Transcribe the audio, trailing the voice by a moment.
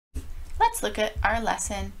Let's look at our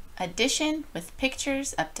lesson, addition with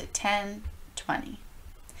pictures up to 10, 20.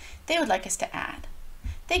 They would like us to add.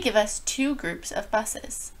 They give us two groups of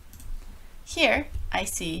buses. Here I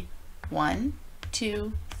see 1,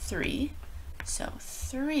 2, 3. So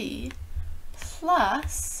 3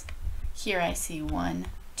 plus, here I see 1,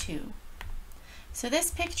 2. So this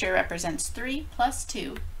picture represents 3 plus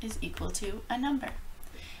 2 is equal to a number.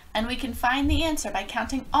 And we can find the answer by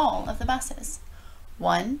counting all of the buses.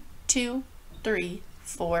 1, 2, 3,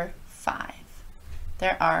 4, 5.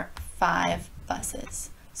 There are 5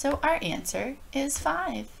 buses. So our answer is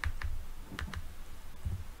 5.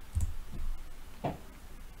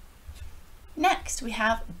 Next, we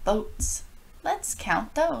have boats. Let's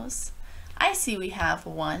count those. I see we have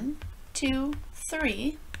 1, 2,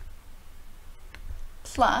 3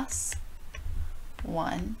 plus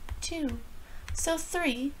 1, 2. So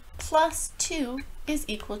 3 plus 2 is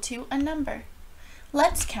equal to a number.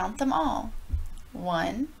 Let's count them all.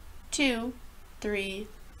 1, 2, 3,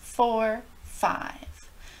 4, 5.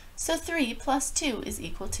 So 3 plus 2 is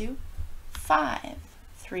equal to 5.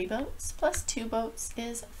 3 boats plus 2 boats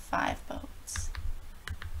is 5 boats.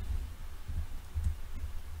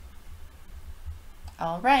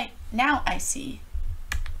 All right, now I see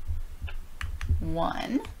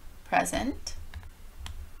 1 present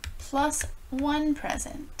plus 1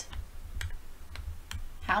 present.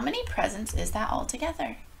 How many presents is that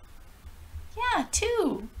altogether? Yeah,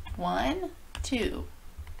 2. 1, 2.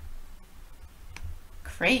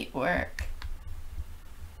 Great work.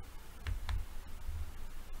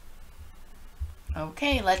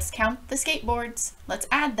 Okay, let's count the skateboards. Let's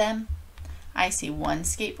add them. I see 1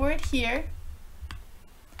 skateboard here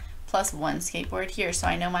plus 1 skateboard here. So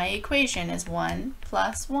I know my equation is 1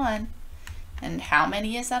 plus 1. And how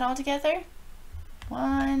many is that altogether?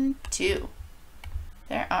 1, 2.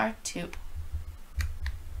 There are 2.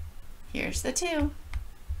 Here's the 2.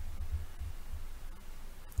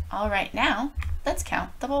 All right, now let's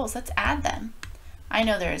count the bowls. Let's add them. I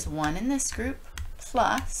know there is 1 in this group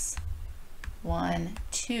plus 1,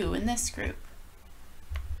 2 in this group.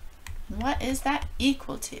 And what is that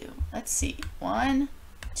equal to? Let's see. 1,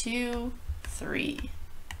 2, 3.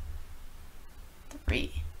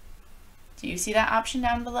 3. Do you see that option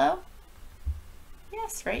down below?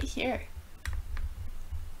 Yes, right here.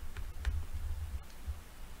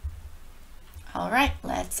 All right,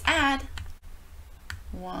 let's add.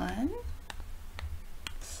 1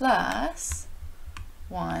 plus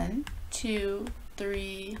 1, 2,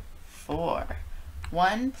 3, 4.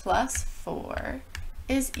 1 plus 4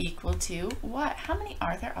 is equal to what? How many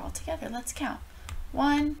are there altogether? Let's count.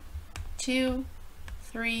 1, 2,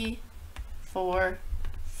 3, 4,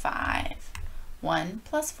 5. 1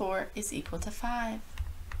 plus 4 is equal to 5.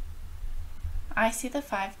 I see the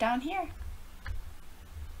 5 down here.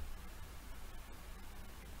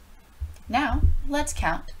 Now, let's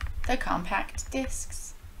count the compact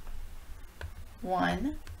discs.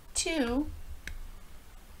 1, 2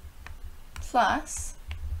 plus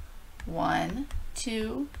 1,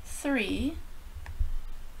 2, 3.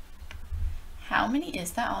 How many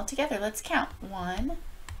is that altogether? Let's count. 1,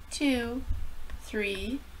 2,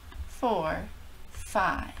 3, 4,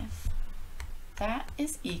 5. That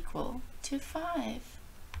is equal to 5.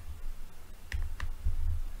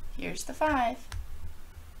 Here's the 5.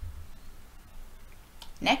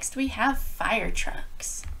 Next we have fire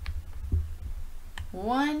trucks.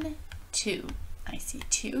 1, 2. I see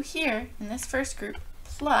 2 here in this first group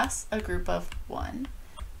plus a group of 1,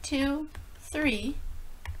 2, 3.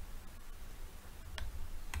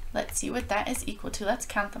 Let's see what that is equal to. Let's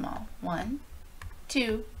count them all. 1,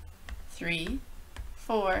 2, 3,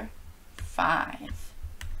 4, 5.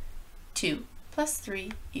 2 plus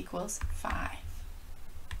 3 equals 5.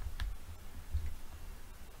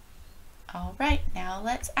 All right, now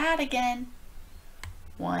let's add again.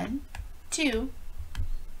 1, 2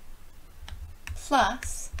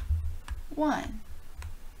 plus 1.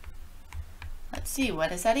 Let's see,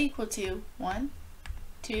 what is that equal to? 1,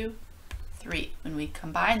 2, 3. When we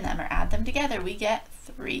combine them or add them together, we get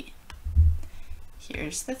 3.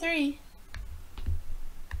 Here's the 3.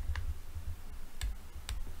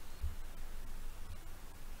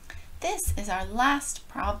 This is our last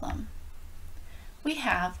problem. We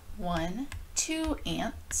have 1, 2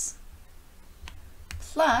 ants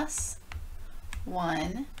plus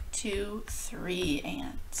 1, 2, 3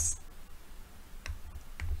 ants.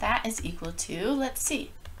 That is equal to, let's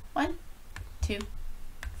see, 1, 2,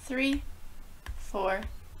 3, 4,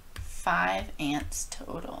 5 ants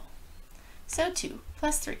total. So 2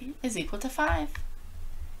 plus 3 is equal to 5.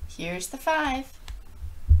 Here's the 5.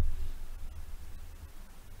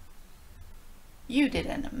 You did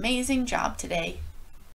an amazing job today.